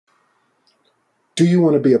Do you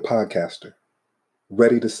want to be a podcaster?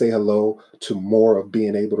 Ready to say hello to more of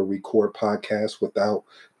being able to record podcasts without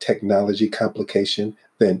technology complication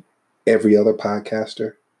than every other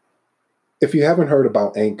podcaster? If you haven't heard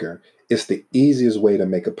about Anchor, it's the easiest way to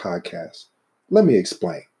make a podcast. Let me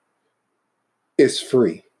explain. It's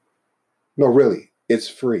free. No, really, it's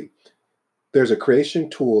free. There's a creation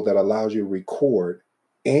tool that allows you to record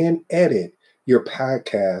and edit your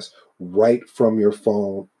podcast right from your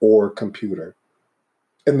phone or computer.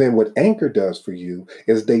 And then what Anchor does for you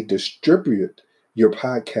is they distribute your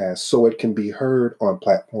podcast so it can be heard on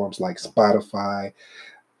platforms like Spotify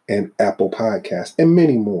and Apple Podcasts and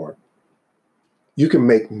many more. You can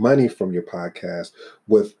make money from your podcast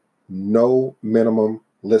with no minimum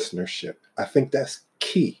listenership. I think that's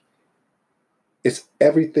key. It's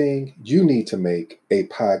everything you need to make a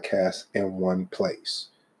podcast in one place.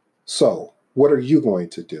 So, what are you going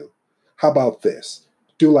to do? How about this?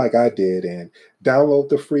 Do like I did and download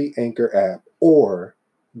the free Anchor app or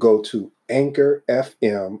go to Anchor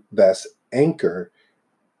FM. That's Anchor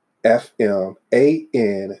FM,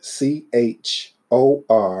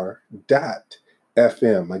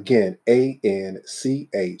 ANCHOR.FM. Again,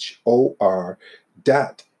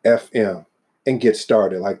 ANCHOR.FM. And get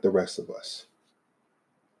started like the rest of us.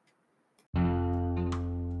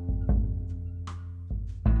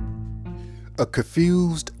 A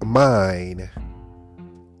confused mind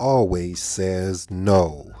always says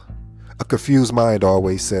no. A confused mind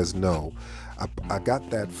always says no. I got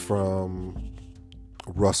that from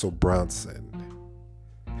Russell Brunson.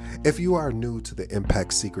 If you are new to the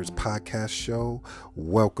Impact Secrets podcast show,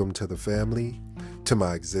 welcome to the family. To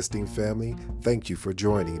my existing family, thank you for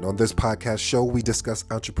joining. On this podcast show, we discuss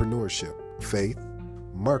entrepreneurship, faith,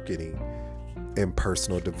 marketing, and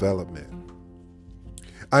personal development.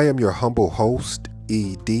 I am your humble host,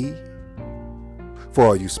 ED. For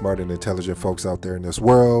all you smart and intelligent folks out there in this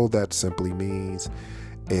world, that simply means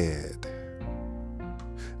Ed.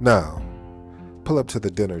 Now, pull up to the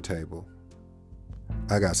dinner table.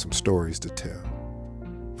 I got some stories to tell.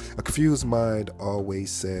 A confused mind always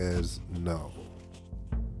says no.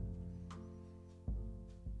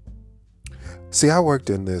 See, I worked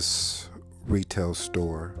in this retail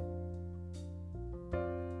store.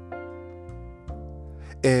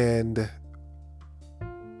 And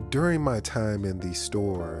during my time in the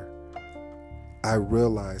store, I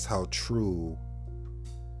realized how true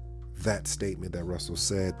that statement that Russell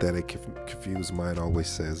said, that a confused mind always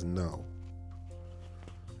says no.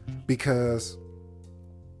 Because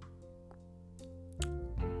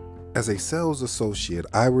as a sales associate,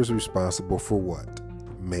 I was responsible for what?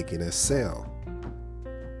 Making a sale.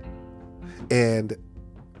 And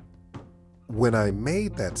when I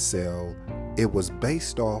made that sale, it was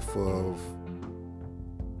based off of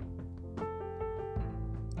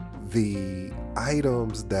the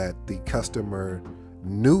items that the customer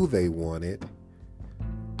knew they wanted,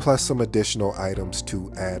 plus some additional items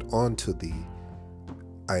to add on to the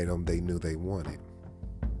item they knew they wanted.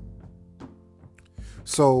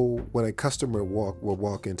 So when a customer would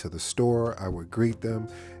walk into the store, I would greet them.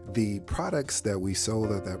 The products that we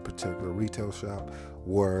sold at that particular retail shop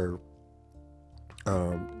were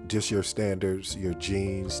just your standards, your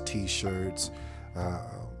jeans, t-shirts,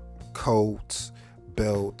 coats,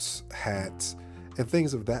 belts, hats, and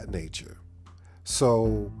things of that nature.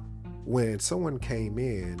 So when someone came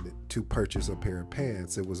in to purchase a pair of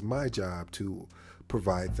pants, it was my job to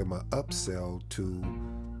provide them an upsell to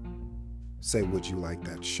say, would you like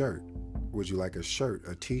that shirt? Would you like a shirt,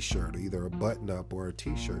 a t-shirt, either a button-up or a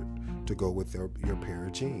t-shirt to go with your pair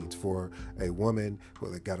of jeans? For a woman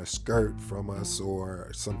who got a skirt from us or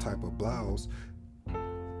some type of blouse,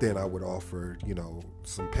 then I would offer,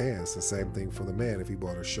 some pants. The same thing for the man. If he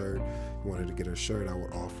bought a shirt, he wanted to get a shirt, I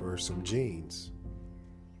would offer some jeans.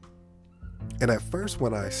 And at first,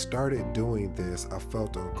 when I started doing this, I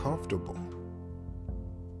felt uncomfortable.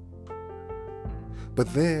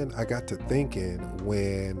 But then I got to thinking,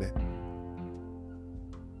 when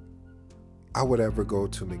I would ever go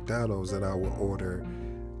to McDonald's and I would order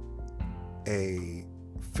a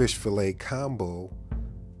fish fillet combo,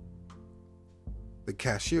 the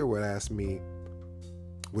cashier would ask me,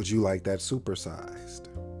 would you like that supersized?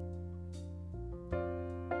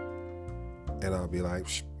 And I'll be like,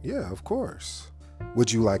 yeah, of course.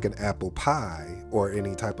 Would you like an apple pie or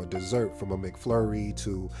any type of dessert, from a McFlurry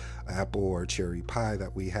to apple or cherry pie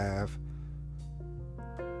that we have?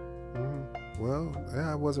 Well,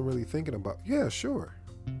 I wasn't really thinking about, yeah, sure.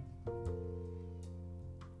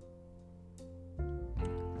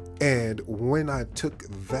 And when I took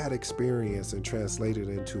that experience and translated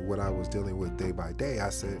it into what I was dealing with day by day, I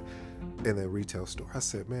said, in the retail store, I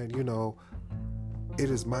said, man, it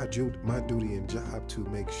is my duty and job to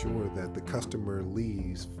make sure that the customer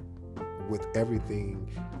leaves with everything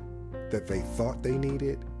that they thought they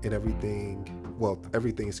needed and everything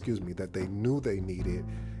that they knew they needed,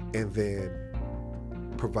 and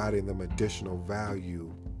then providing them additional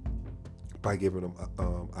value by giving them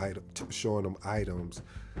showing them items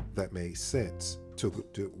that made sense to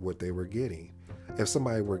what they were getting. If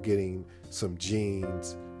somebody were getting some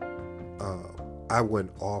jeans, I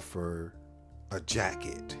wouldn't offer a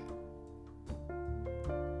jacket.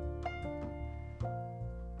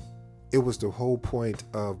 It was the whole point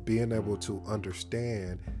of being able to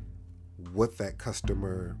understand what that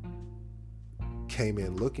customer came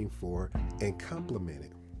in looking for and compliment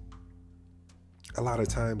it. A lot of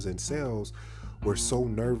times in sales, we're so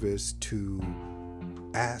nervous to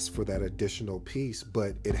ask for that additional piece,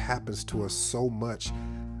 but it happens to us so much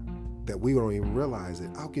that we don't even realize it.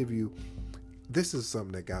 This is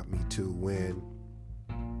something that got me to when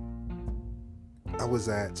I was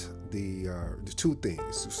at the two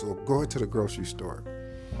things. So going to the grocery store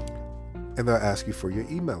and they'll ask you for your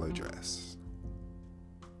email address.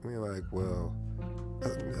 And you're like, well,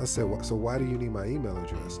 I said, so why do you need my email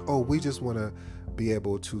address? Oh, we just want to be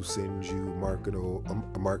able to send you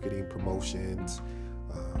marketing promotions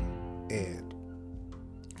and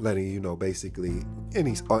letting you know basically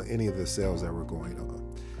any of the sales that were going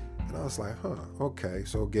on. And I was like, okay,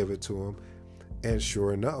 so give it to them. And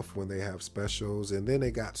sure enough, when they have specials, and then they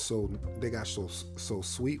got so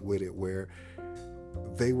sweet with it, where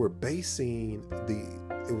they were basing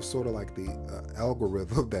it was sort of like the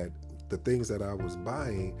algorithm that the things that I was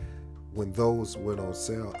buying, when those went on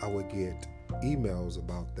sale, I would get emails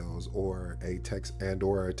about those or a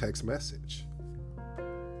text message.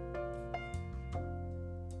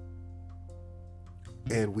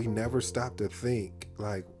 And we never stopped to think,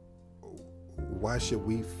 like, why should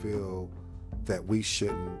we feel that we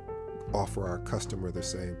shouldn't offer our customer the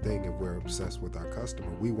same thing if we're obsessed with our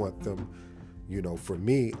customer? We want them, for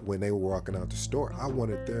me, when they were walking out the store, I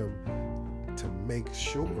wanted them to make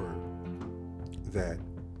sure that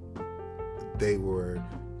they were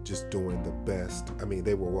just doing the best. I mean,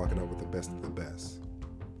 they were walking out with the best of the best.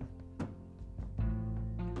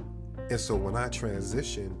 And so when I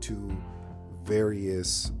transitioned to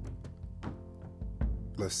various,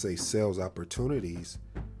 let's say, sales opportunities,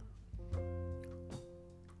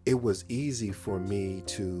 it was easy for me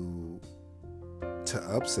to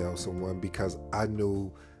upsell someone because I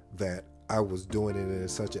knew that I was doing it in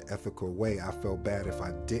such an ethical way. I felt bad if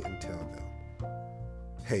I didn't tell them,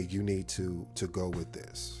 hey, you need to go with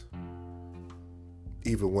this.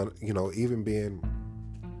 Even when, even being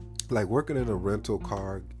like working in a rental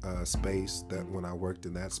car space, that when I worked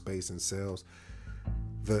in that space in sales,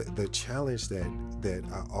 the challenge that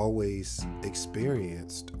I always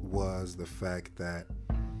experienced was the fact that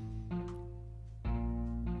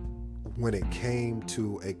when it came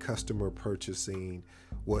to a customer purchasing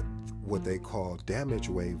what they call damage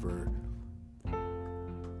waiver,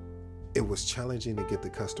 it was challenging to get the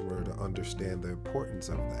customer to understand the importance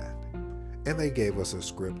of that. And they gave us a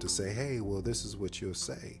script to say, hey, well, this is what you'll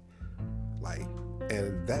say.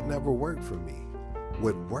 And that never worked for me.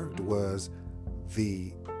 What worked was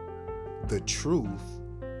the truth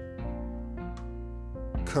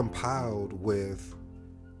compiled with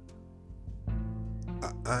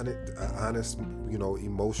an honest,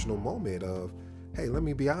 emotional moment of, hey, let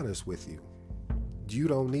me be honest with you. You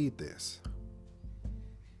don't need this.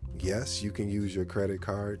 Yes, you can use your credit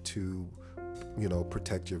card to,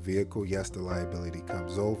 protect your vehicle. Yes, the liability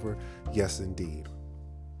comes over. Yes, indeed.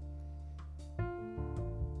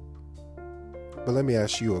 But let me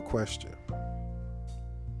ask you a question.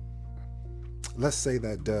 Let's say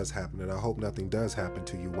that does happen, and I hope nothing does happen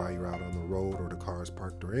to you while you're out on the road or the car is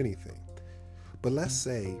parked or anything. But let's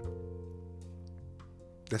say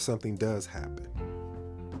that something does happen.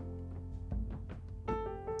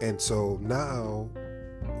 And so now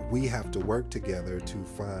we have to work together to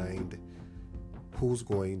find who's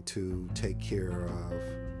going to take care of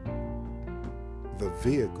the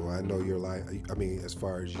vehicle. I know as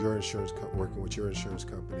far as your insurance, working with your insurance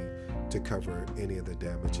company to cover any of the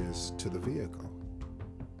damages to the vehicle.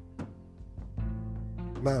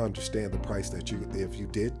 Now I understand the price that if you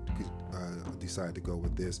did decide to go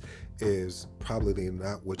with this, is probably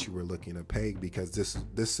not what you were looking to pay, because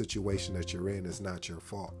this situation that you're in is not your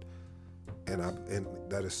fault, and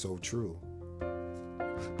that is so true.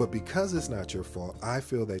 But because it's not your fault, I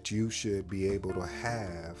feel that you should be able to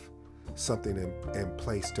have something in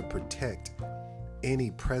place to protect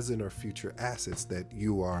any present or future assets that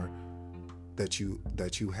you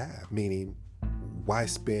have. Meaning, why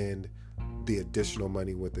spend the additional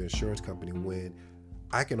money with the insurance company when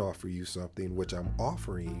I can offer you something, which I'm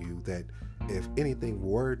offering you, that if anything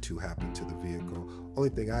were to happen to the vehicle, only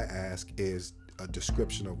thing I ask is a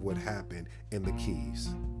description of what happened and the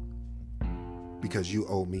keys, because you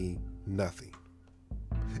owe me nothing.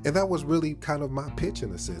 And that was really kind of my pitch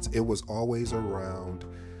in a sense. It was always around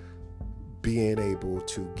being able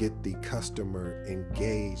to get the customer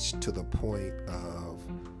engaged to the point of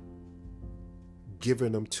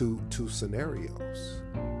giving them two scenarios.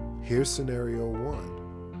 Here's scenario one,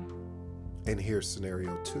 and here's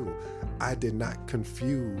scenario two. I did not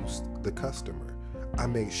confuse the customer. I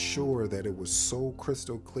made sure that it was so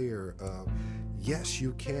crystal clear of, yes,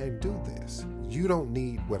 you can do this. You don't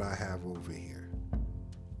need what I have over here.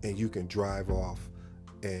 And you can drive off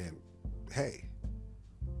and, hey.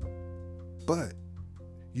 But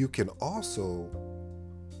you can also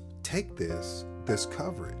take this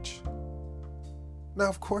coverage. Now,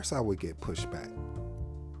 of course, I would get pushback,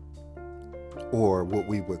 or what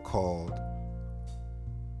we would call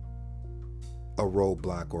a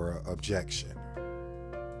roadblock or an objection.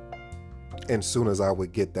 And soon as I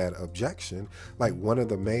would get that objection, like one of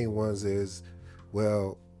the main ones is,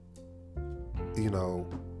 well,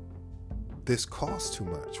 this costs too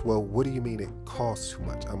much. Well, what do you mean it costs too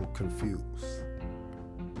much? I'm confused.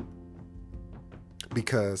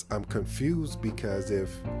 Because if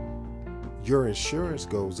your insurance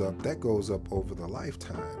goes up, that goes up over the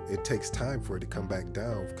lifetime. It takes time for it to come back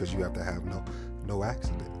down because you have to have no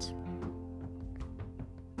accidents.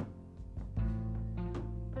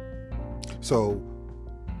 So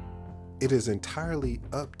it is entirely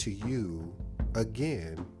up to you,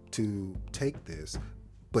 again, to take this,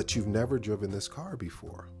 but you've never driven this car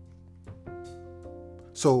before.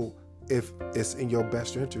 So if it's in your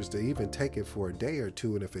best interest to even take it for a day or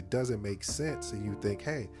two, and if it doesn't make sense and you think,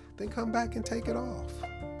 hey, then come back and take it off.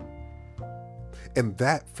 And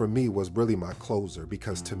that for me was really my closer,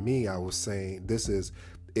 because to me, I was saying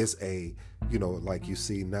it's a, like you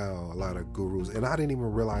see now, a lot of gurus, and I didn't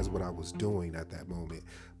even realize what I was doing at that moment,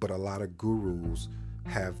 but a lot of gurus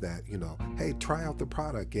have that, hey, try out the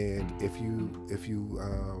product, and if you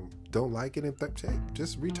don't like it,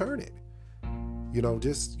 just return it.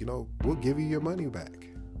 We'll give you your money back.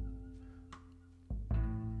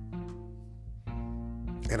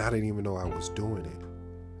 And I didn't even know I was doing it.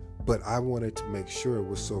 But I wanted to make sure it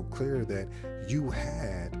was so clear that you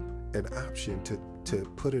had an option to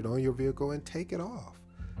put it on your vehicle and take it off.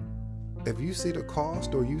 If you see the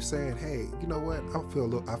cost, or you saying, hey, you know what, I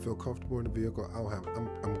feel comfortable in the vehicle,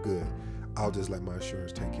 I'm good, I'll just let my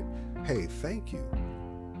insurance take it. Hey, thank you.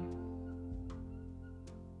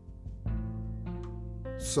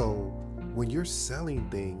 So when you're selling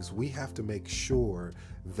things, we have to make sure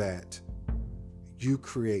that you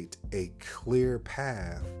create a clear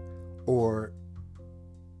path, or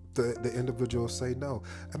the individual say no.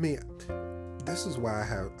 I mean, this is why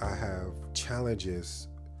I have challenges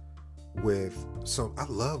with I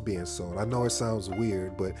love being sold. I know it sounds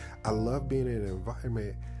weird, but I love being in an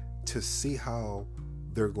environment to see how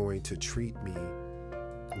they're going to treat me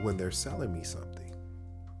when they're selling me something.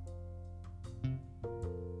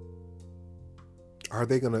 Are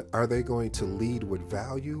they going to lead with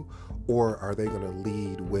value, or are they going to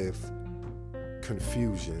lead with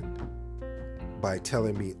confusion by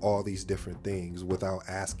telling me all these different things without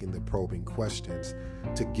asking the probing questions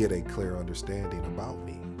to get a clear understanding about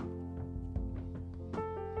me?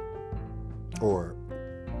 Or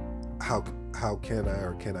how can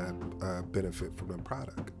I benefit from the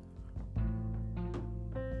product?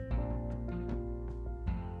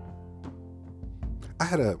 I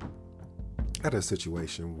had a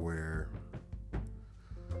situation where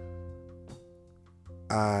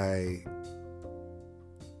I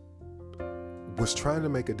was trying to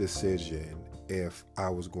make a decision if I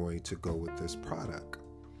was going to go with this product.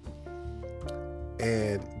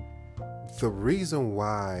 And the reason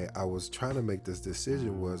why I was trying to make this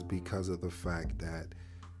decision was because of the fact that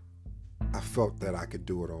I felt that I could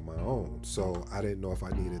do it on my own. So I didn't know if I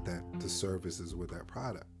needed the services with that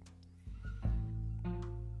product.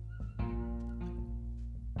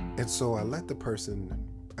 And so I let the person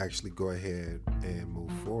actually go ahead and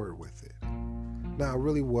move forward with it. Now, I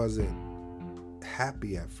really wasn't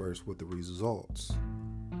happy at first with the results,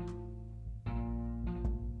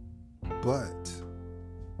 but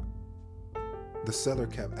the seller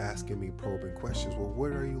kept asking me probing questions. Well,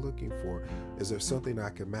 what are you looking for? Is there something I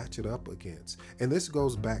can match it up against? And this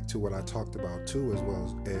goes back to what I talked about too, as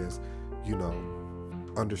well as,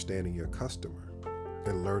 understanding your customer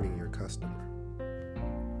and learning your customer.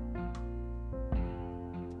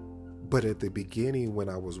 But at the beginning, when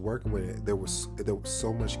I was working with it, there was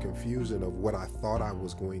so much confusion of what I thought I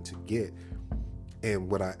was going to get and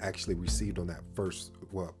what I actually received on that first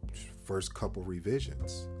couple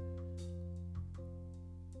revisions.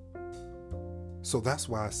 So that's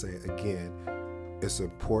why I say again, it's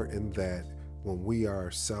important that when we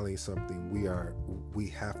are selling something, we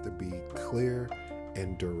have to be clear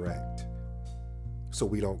and direct, so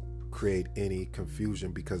we don't create any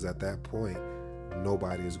confusion, because at that point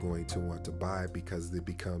nobody is going to want to buy, because it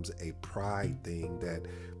becomes a pride thing that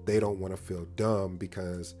they don't want to feel dumb,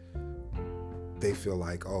 because they feel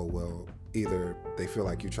like, oh well, either they feel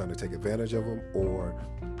like you're trying to take advantage of them, or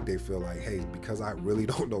they feel like, hey, because I really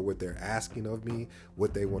don't know what they're asking of me,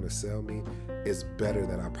 what they want to sell me, it's better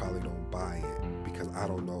that I probably don't buy it, because I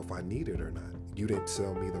don't know if I need it or not. You didn't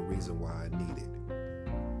sell me the reason why I need it.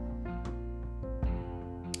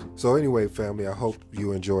 So anyway, family, I hope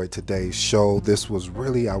you enjoyed today's show. This was I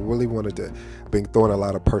really wanted to, been throwing a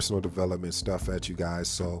lot of personal development stuff at you guys.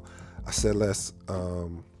 So I said, let's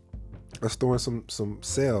throw in some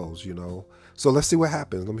sales, So let's see what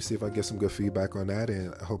happens. Let me see if I get some good feedback on that,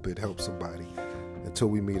 and I hope it helps somebody. Until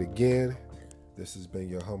we meet again, this has been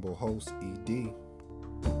your humble host, ED.